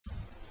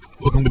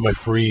Welcome to my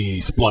free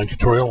spline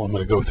tutorial. I'm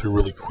going to go through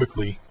really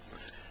quickly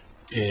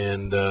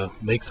and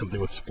make something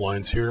with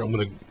splines here. I'm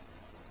going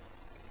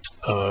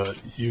to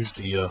use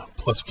the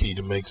plus key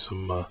to make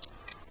some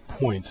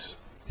points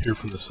here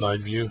from the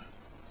side view,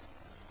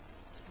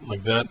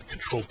 like that.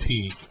 Control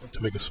P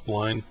to make a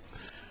spline.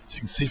 So you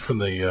can see from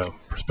the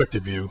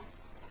perspective view,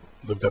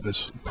 they've got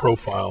this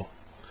profile,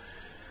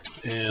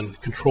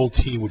 and Control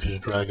T, which is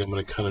drag. I'm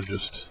going to kind of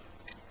just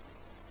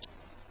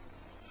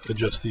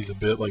adjust these a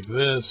bit like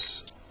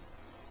this.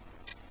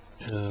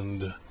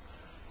 And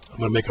I'm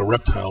going to make a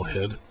reptile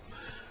head.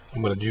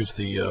 I'm going to use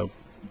the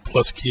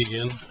plus key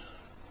again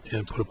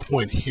and put a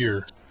point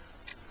here,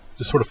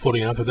 just sort of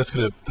floating out there. That's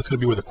going to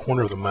be where the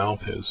corner of the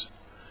mouth is.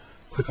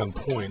 Click on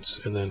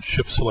points and then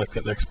shift select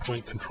that next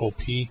point, Control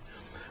P,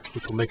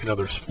 which will make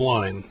another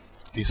spline.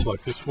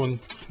 Deselect this one,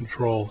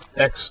 Control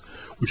X,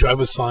 which I've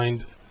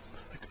assigned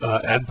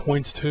add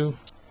points to.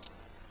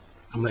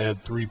 I'm going to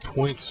add 3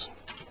 points.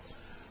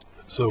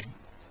 So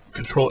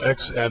Control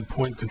X, add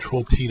point,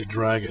 Control T to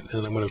drag it,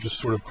 and I'm going to just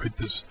sort of create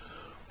this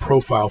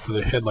profile for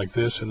the head like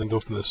this, and then go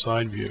from the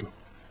side view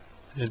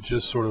and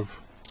just sort of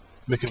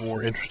make it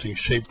more interesting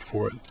shaped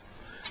for it.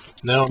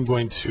 Now I'm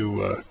going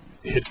to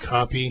hit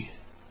copy,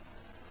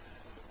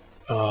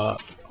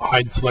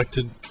 hide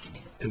selected,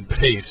 and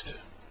paste.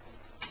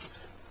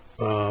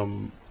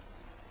 And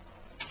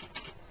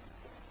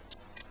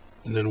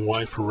then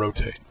Y for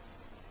rotate,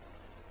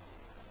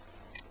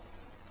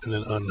 and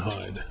then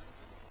unhide.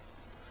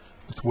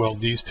 Let's weld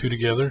these two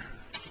together.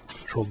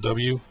 Control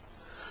W.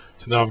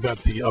 So now I've got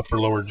the upper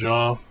lower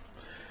jaw.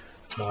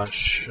 I'm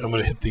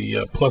going to hit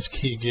the plus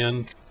key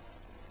again,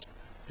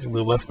 and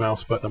the left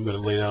mouse button. I'm going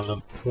to lay down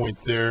another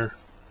point there,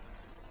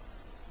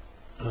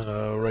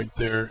 right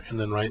there, and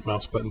then right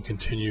mouse button,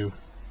 continue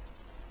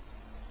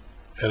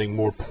adding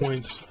more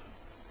points.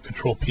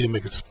 Control P to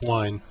make a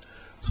spline.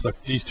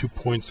 Select these 2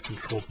 points,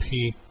 Control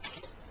P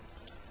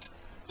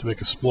to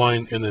make a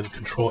spline, and then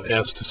Control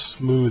S to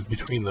smooth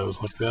between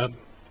those like that.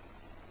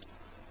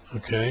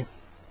 Okay.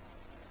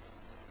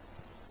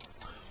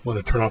 I'm going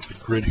to turn off the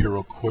grid here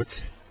real quick.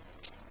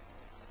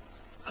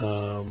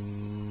 Show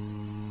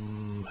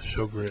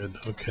grid.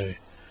 Okay.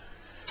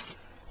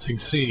 So you can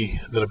see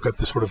that I've got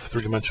this sort of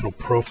three-dimensional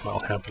profile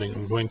happening.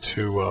 I'm going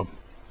to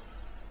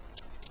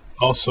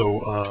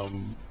also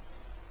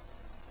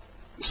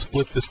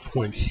split this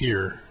point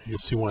here. You'll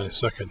see why in a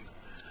second.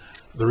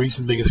 The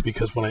reason being is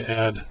because when I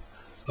add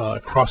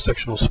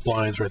cross-sectional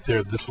splines right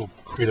there, this will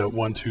create a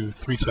 1, 2,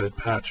 3-sided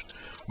patch,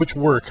 which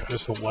work. I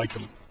just don't like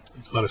them.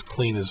 It's not as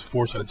clean as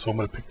 4-sided, so I'm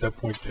going to pick that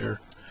point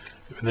there,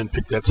 and then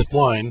pick that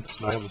spline.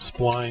 So now I have the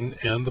spline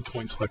and the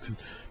point selected.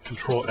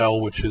 Control L,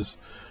 which is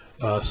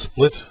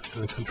split,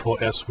 and then Control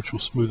S, which will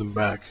smooth them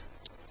back.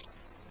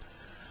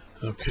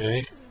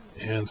 Okay,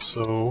 and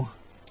so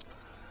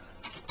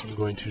I'm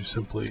going to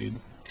simply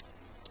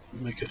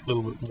make it a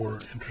little bit more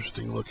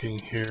interesting looking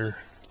here.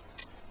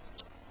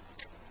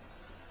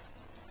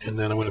 And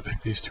then I'm going to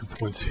pick these 2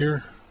 points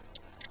here,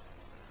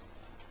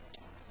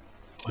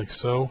 like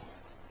so.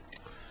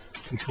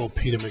 Control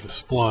P to make a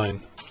spline.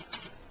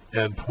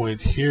 Add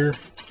point here.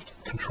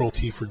 Control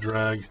T for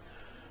drag.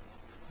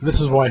 And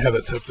this is why I have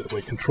it set that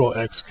way. Control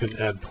X can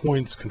add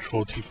points.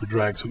 Control T for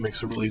drag, so it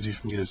makes it really easy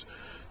for me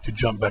to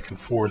jump back and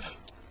forth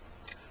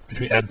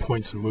between add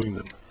points and moving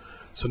them.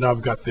 So now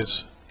I've got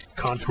this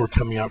contour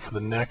coming out for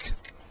the neck.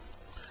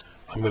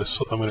 I'm going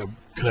to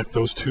connect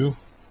those two.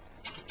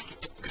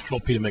 Control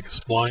P to make a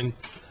spline,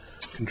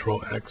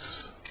 Control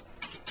X,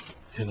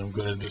 and I'm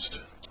going to just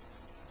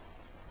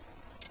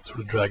sort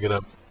of drag it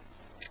up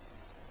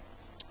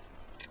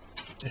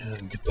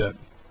and get that,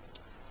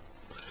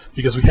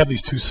 because we have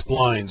these 2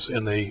 splines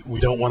and we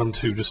don't want them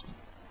to just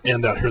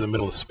end out here in the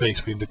middle of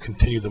space. We need to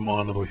continue them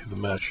on all the way through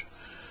the mesh.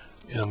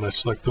 And I'm going to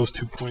select those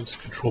 2 points,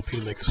 Control P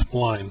to make a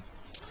spline.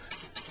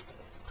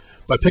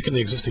 By picking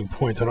the existing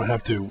points, I don't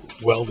have to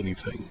weld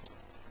anything,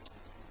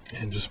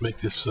 and just make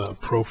this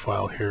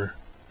profile here.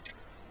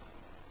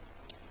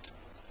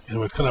 And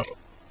I'm going to kind of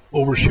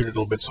overshoot it a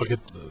little bit so I get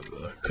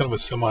kind of a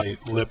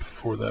semi-lip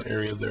for that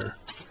area there.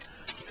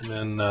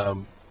 And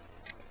then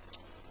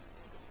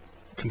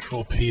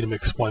Control P to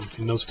make spline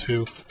between those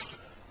 2.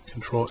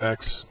 Control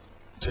X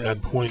to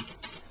add point.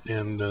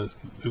 And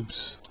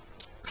oops,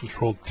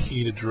 Control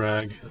T to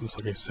drag. And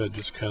like I said,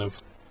 just kind of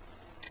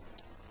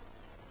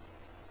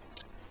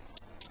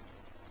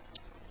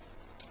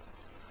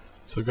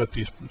so I've got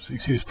these, so you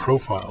see these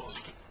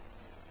profiles.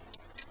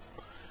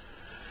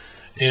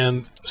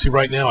 And see,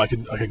 right now I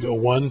could go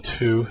 1,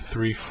 2,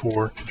 3,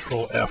 4,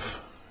 Control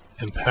F,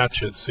 and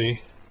patch it.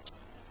 See,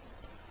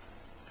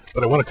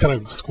 but I want to kind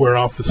of square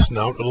off the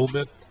snout a little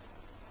bit.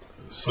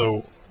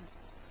 So,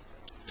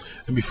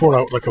 and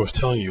before, like I was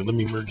telling you, let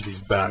me merge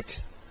these back.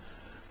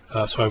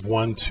 So I have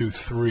 1, 2,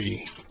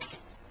 3.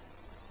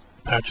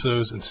 Patch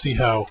those and see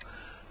how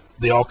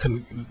they all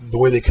the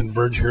way they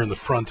converge here in the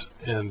front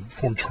and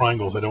form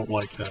triangles. I don't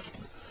like that,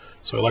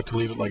 so I like to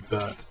leave it like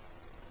that.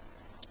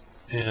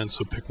 And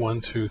so pick 1,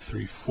 2,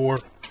 3, 4,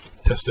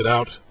 test it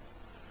out,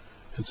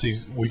 and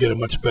see we get a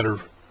much better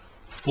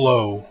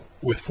flow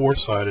with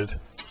four-sided.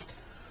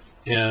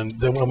 And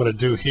then what I'm going to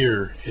do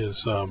here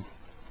is to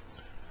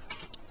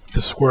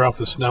square off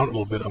the snout a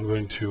little bit, I'm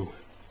going to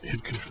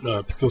hit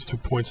pick those 2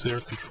 points there,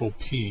 Control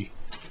P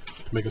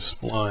to make a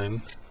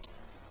spline.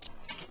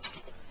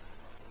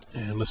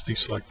 And let's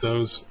deselect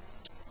those.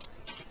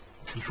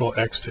 Control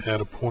X to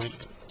add a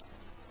point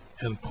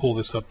and pull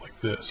this up like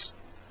this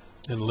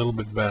and a little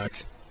bit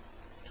back.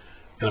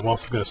 And I'm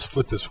also going to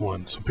split this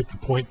one. So pick the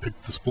point, pick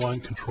the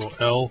spline, Control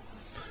L,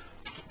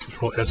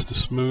 Control S to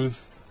smooth,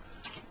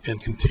 and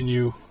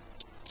continue,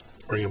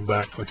 bring them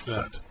back like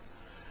that.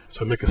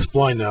 So I make a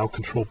spline now,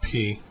 Control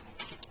P,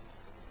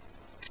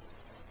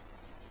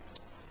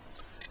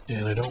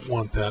 and I don't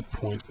want that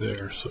point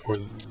there. So, or what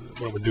I'm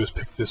going to do is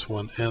pick this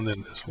one and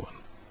then this one.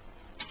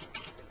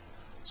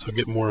 So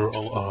get more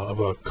of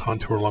a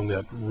contour along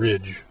that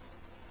ridge.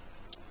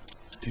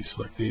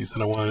 Deselect these,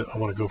 and I want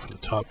to go for the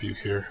top view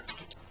here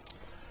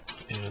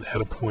and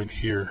add a point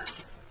here.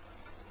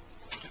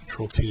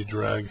 Control T to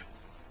drag.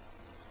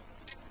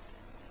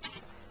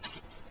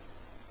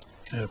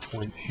 Add a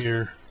point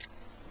here.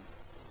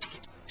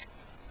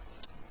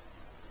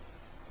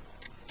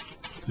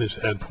 Just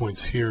add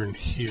points here and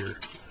here,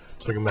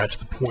 so I can match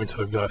the points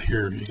that I've got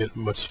here. You get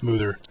much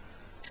smoother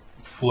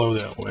flow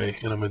that way,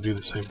 and I'm going to do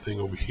the same thing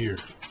over here.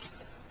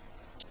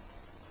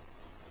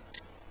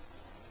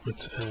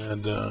 Let's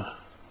add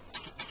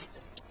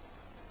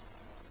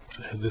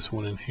this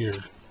one in here,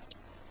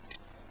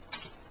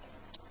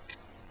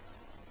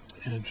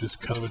 and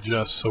just kind of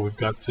adjust. So we've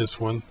got this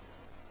one,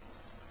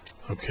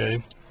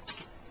 okay,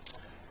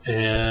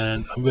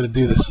 and I'm going to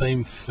do the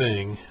same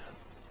thing.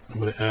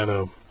 I'm going to add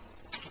a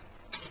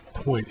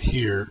point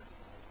here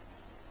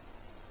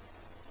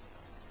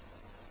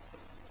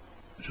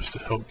just to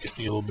help get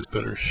me a little bit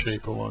better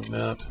shape along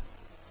that.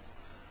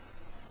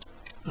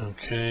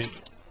 Okay,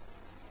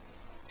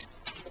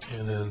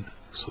 and then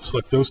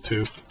select those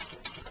two.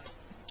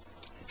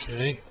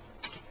 Okay,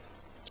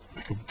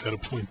 add a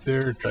point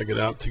there, drag it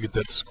out to get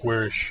that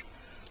squarish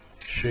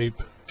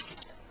shape.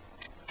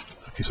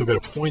 Okay, so I've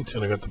got a point,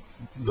 and I got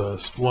the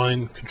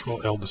spline,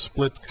 Control L to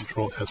split,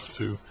 Control S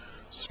to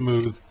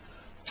smooth,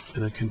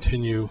 and then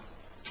continue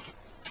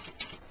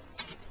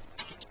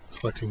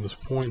selecting those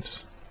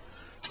points,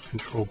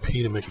 Control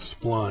P to make a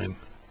spline.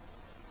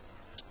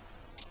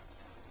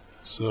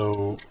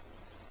 So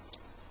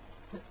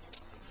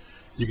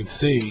you can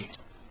see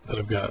that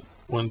I've got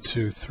 1,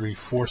 2, 3,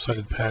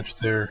 4-sided patch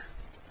there,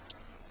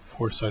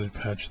 4-sided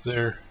patch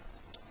there,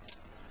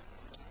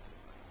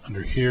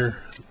 under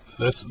here.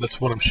 So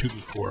that's what I'm shooting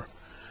for.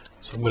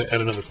 So I'm going to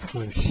add another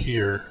point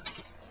here,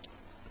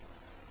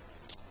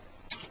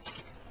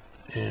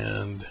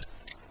 and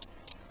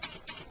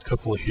a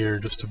couple of here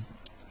just to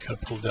kind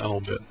of pull it down a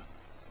little bit.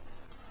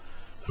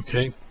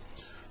 Okay,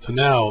 so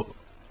now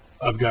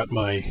I've got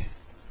my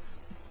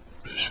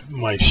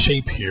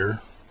shape here.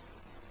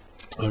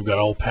 I've got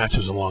all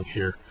patches along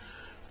here.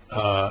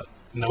 Now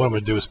what I'm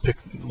going to do is pick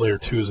layer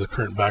 2 as the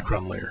current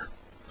background layer,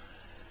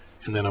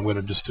 and then I'm going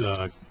to just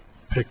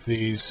pick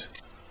these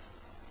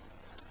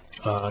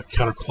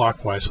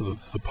counterclockwise so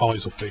that the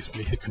polys will face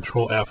me. Hit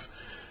Control F,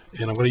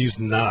 and I'm going to use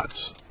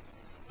knots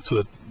so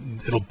that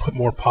it'll put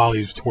more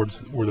polys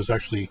towards where there's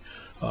actually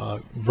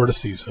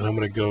vertices. And I'm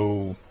going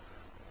to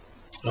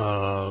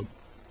go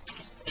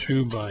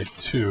 2 by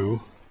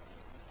 2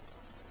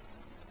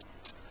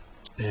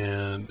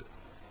 and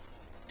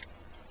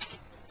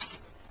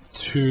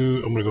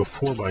 2. I'm going to go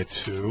 4 by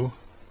 2.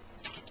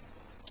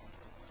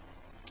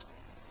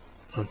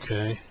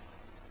 Okay.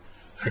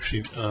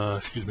 Actually,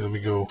 excuse me. Let me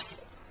go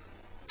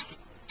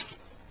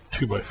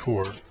 2 by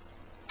 4.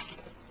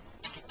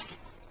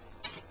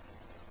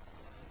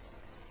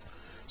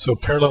 So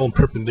parallel and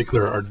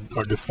perpendicular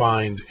are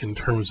defined in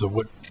terms of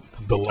what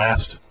the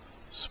last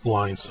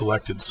spline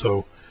selected.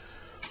 So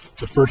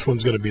the first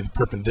one's going to be the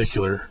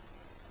perpendicular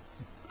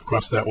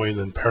across that way, and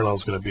then parallel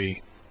is going to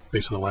be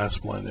based on the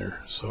last spline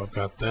there. So I've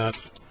got that.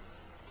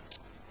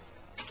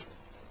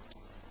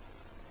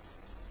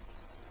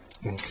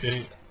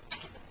 Okay.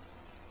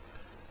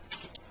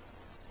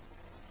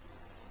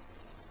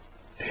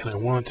 And I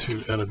want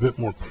to add a bit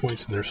more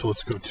points in there, so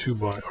let's go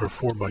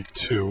 4 by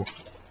 2.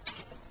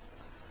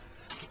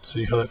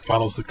 See how that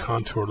follows the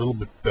contour a little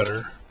bit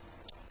better.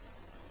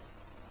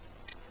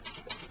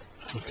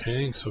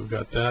 Okay, so we've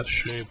got that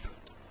shape.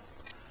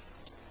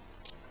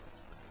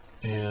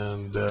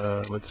 And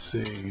let's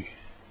see.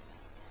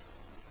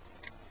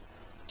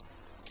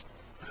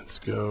 Let's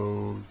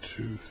go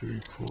 2,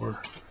 3,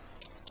 4.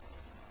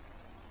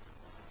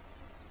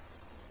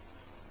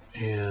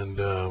 And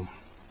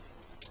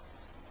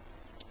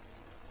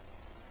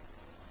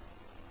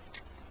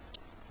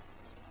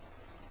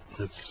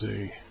let's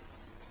see.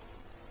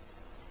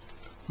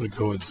 I'm going to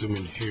go and zoom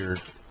in here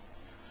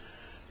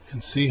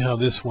and see how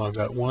this one, I've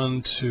got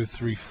 1, 2,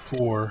 3,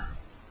 4,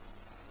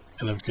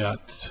 and I've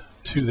got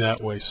 2 that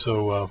way.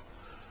 So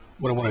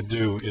what I want to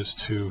do is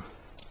to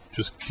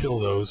just kill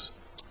those.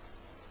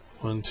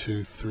 1,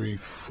 2, 3,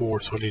 4.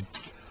 So I need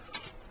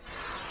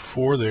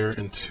 4 there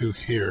and 2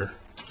 here.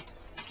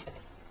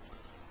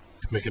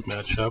 make it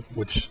match up,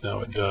 which now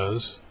it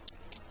does.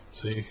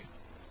 See,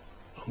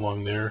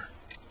 along there,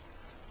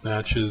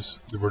 matches,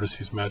 the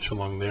vertices match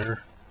along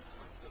there.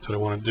 That's what I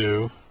want to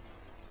do.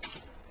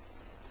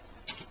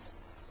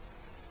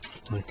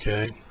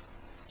 Okay,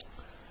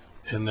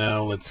 and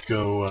now let's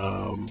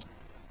go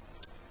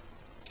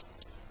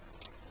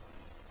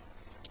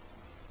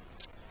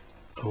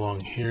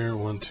along here,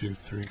 1, 2,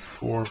 3,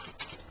 4,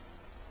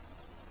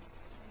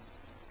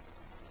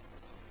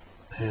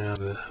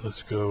 and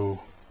let's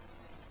go.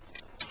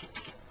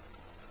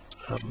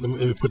 Let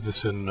me put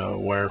this in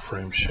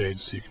wireframe shade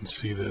so you can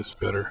see this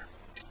better.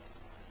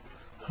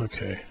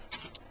 Okay.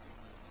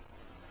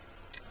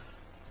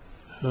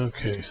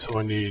 Okay, so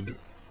I need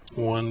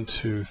 1,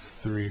 2,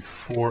 3,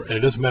 4, and it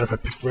doesn't matter if I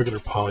pick regular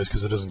polys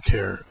because it doesn't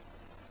care.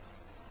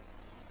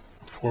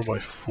 4 by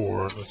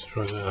 4. Let's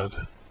try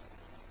that.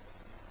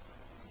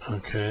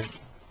 Okay.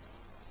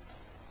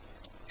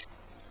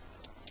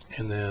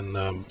 And then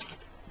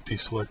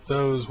deselect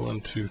those.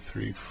 1, 2,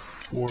 3,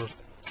 4.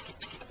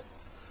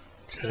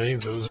 Okay,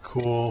 those are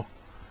cool.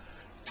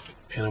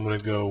 And I'm going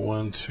to go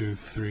 1, 2,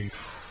 3,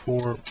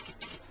 4.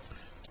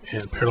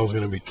 And parallel is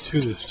going to be 2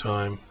 this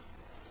time.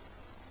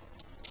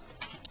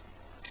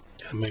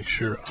 And make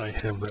sure I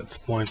have that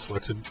spline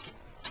selected.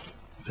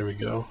 There we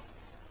go.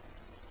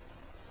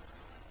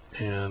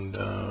 And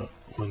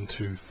 1,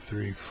 2,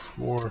 3,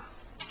 4.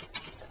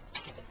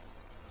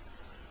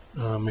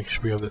 Make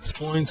sure we have that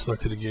spline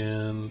selected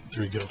again.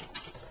 There we go.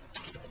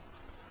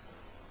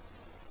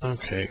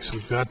 Okay, so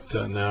we've got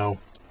now.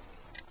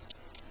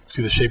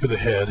 See the shape of the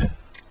head.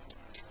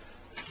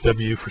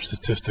 W for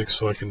statistics,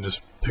 so I can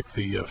just pick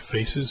the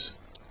faces,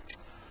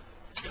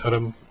 cut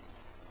them,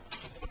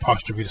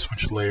 apostrophe to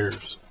switch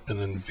layers, and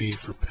then V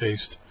for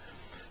paste,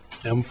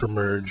 M for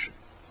merge,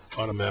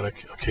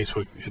 automatic. Okay,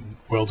 so it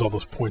welds all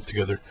those points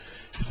together.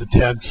 Hit the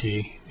tab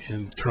key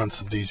and turn on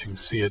sub D so you can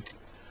see it.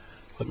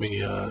 Let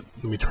me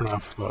turn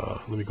off.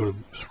 Let me go to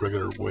just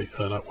regular white,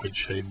 not white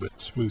shade, but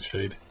smooth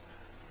shade,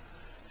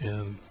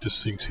 and just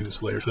so you can see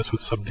this layer. So that's what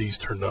sub D's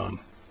turned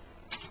on.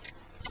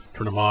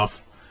 Turn them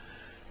off,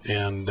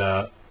 and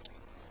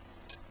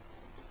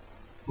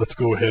let's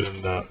go ahead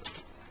and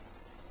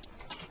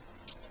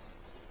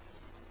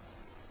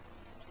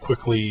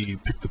quickly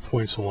pick the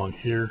points along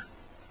here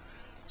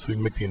so we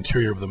can make the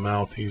interior of the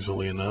mouth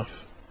easily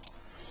enough.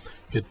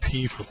 Hit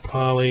P for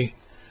poly,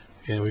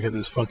 and we got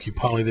this funky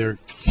poly there.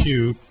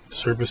 Q,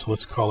 surface,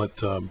 let's call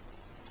it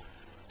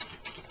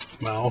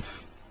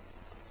mouth,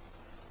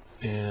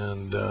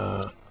 and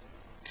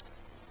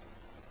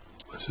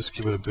let's just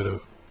give it a bit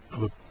of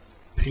a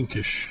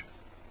pinkish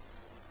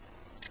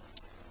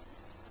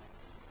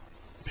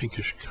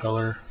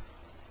color.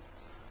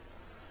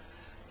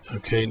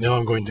 Okay, now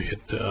I'm going to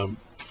hit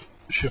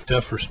Shift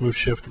F for smooth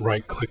shift,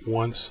 right click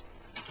once,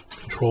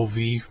 Control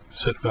V,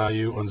 set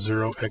value on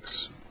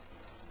 0x.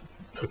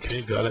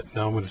 Okay, got it.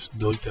 Now I'm going to just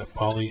delete that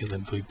poly and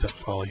then delete that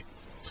poly.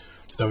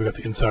 So now we got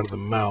the inside of the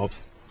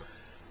mouth,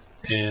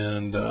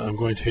 and I'm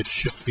going to hit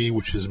Shift V,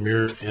 which is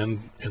mirror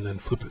end, and then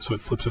flip it so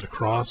it flips it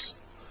across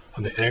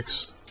on the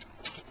X.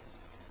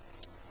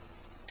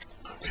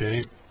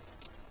 Okay,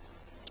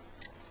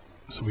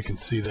 so we can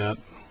see that.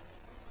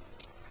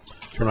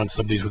 Turn on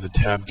sub Ds with the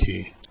tab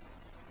key.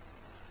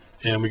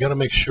 And we got to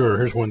make sure,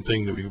 here's one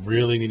thing that we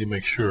really need to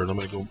make sure, and I'm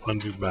going to go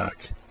undo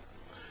back.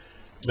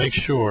 Make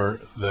sure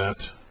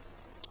that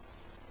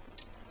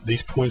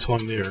these points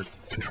along there,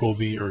 Control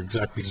V, are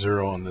exactly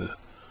 0 on the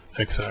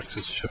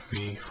X-axis. Shift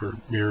V for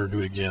mirror, do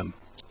it again.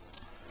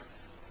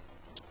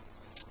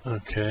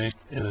 Okay,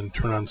 and then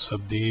turn on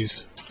sub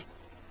Ds.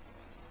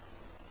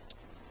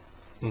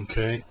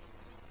 Okay,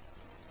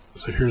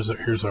 so here's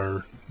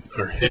our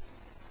head,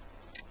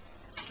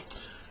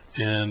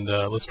 and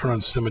let's turn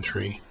on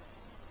symmetry.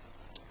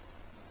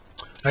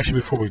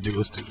 Actually, before we do,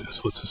 let's do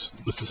this. Let's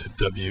just hit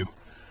W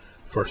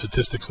for our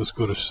statistics. Let's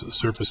go to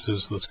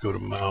surfaces. Let's go to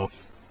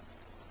mouth,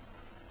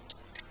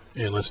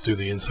 and let's do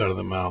the inside of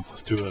the mouth.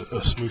 Let's do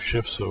a smooth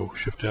shift. So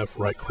Shift F,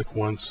 right click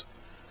once,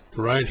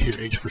 right here,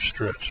 H for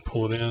stretch.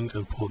 Pull it in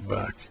and pull it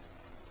back.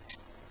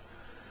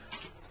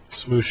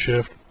 Smooth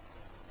shift.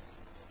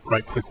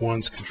 Right click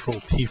once, Control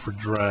T for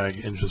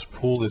drag, and just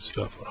pull this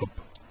stuff up.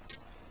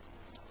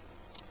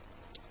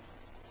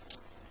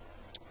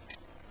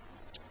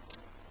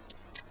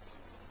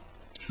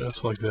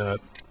 Just like that.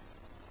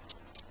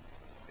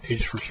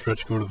 H for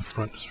stretch, go to the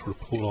front, just sort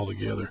of pull it all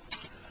together.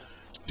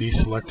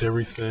 Deselect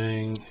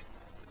everything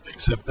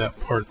except that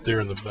part there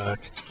in the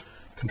back.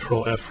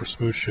 Control F for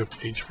smooth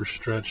shift, H for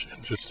stretch,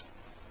 and just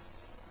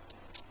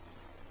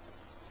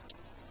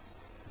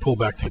pull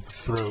back to the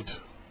throat.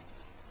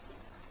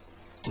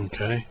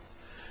 Okay,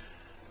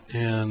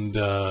 and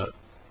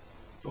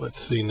let's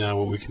see now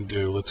what we can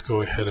do. Let's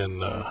go ahead and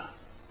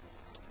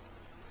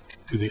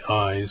do the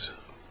eyes.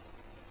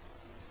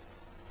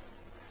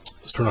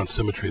 Let's turn on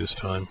symmetry this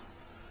time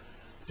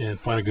and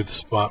find a good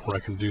spot where I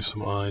can do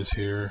some eyes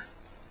here.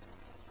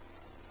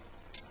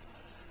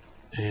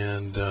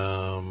 And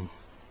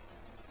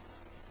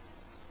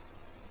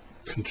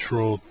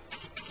Control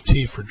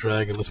T for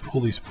drag, and let's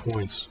pull these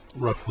points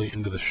roughly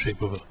into the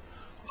shape of an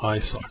eye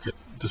socket.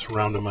 Just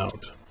round them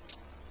out.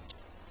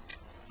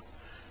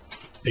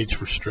 H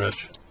for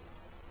stretch.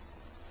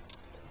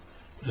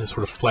 And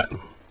sort of flatten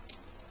them.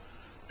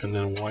 And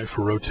then Y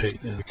for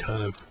rotate, and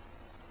kind of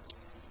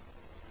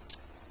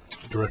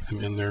direct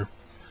them in there.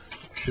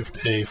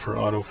 Shift A for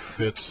auto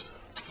fit.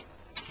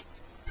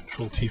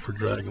 Control T for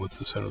drag, and let's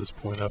just center this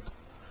point up.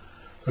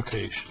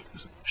 Okay,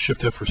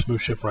 Shift F for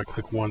smooth shift, right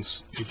click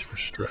once, H for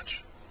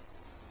stretch.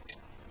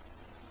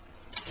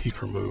 T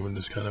for move, and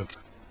just kind of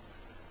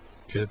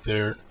get it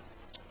there.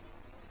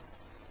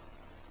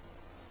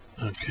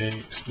 Okay,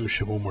 smooth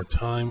shift one more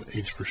time,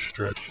 H for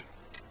stretch.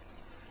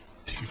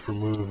 T for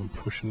move, and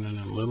pushing it in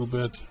a little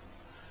bit.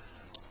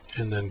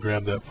 And then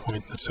grab that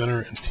point in the center,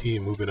 and T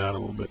and move it out a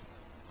little bit.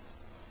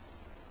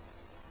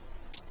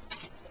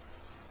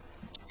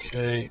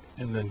 Okay,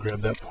 and then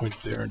grab that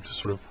point there and just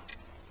sort of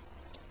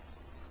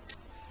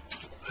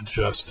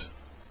adjust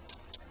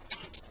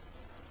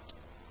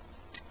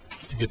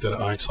to get that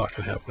eye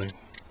socket happening.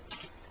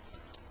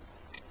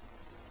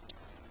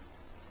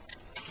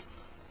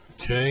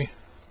 Okay,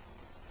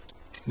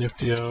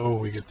 Niftio,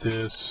 we get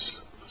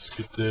this, let's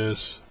get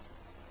this.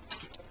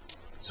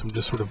 So I'm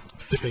just sort of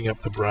thickening up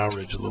the brow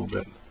ridge a little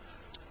bit.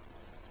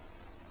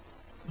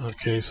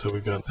 Okay, so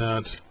we've got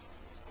that.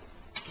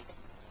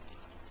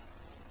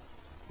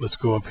 Let's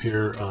go up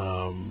here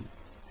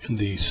in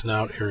the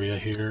snout area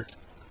here.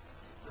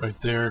 Right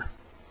there,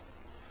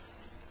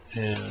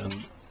 and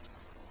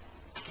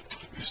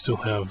we still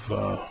have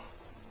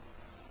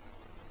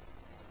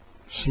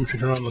symmetry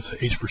turn on. Let's say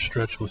H for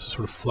stretch. Let's just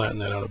sort of flatten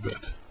that out a bit.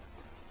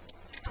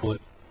 Pull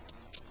it.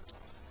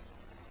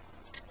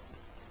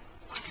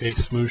 Okay,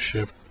 smooth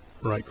shift.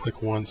 Right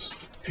click once.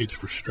 H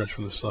for stretch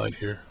from the side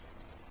here,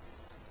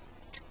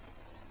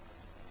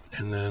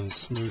 and then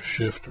smooth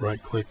shift.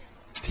 Right click.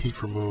 T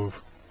for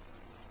move.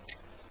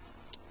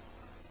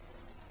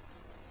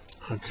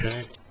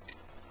 Okay.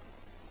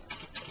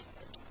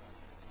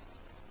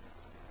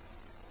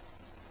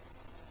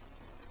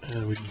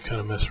 And we can kind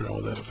of mess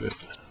around with that a bit.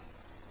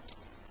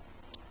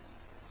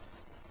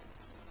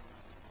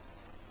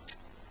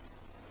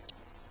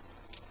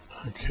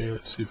 Okay,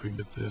 let's see if we can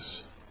get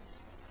this.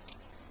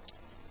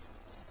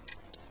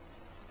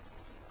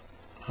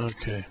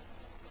 Okay.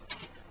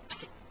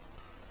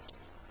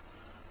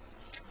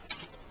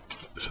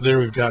 So there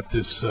we've got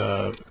this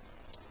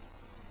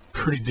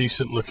pretty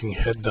decent looking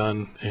head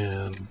done,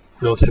 and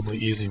relatively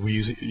easy. We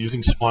use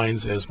using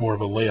splines as more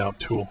of a layout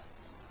tool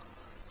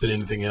than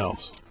anything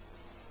else.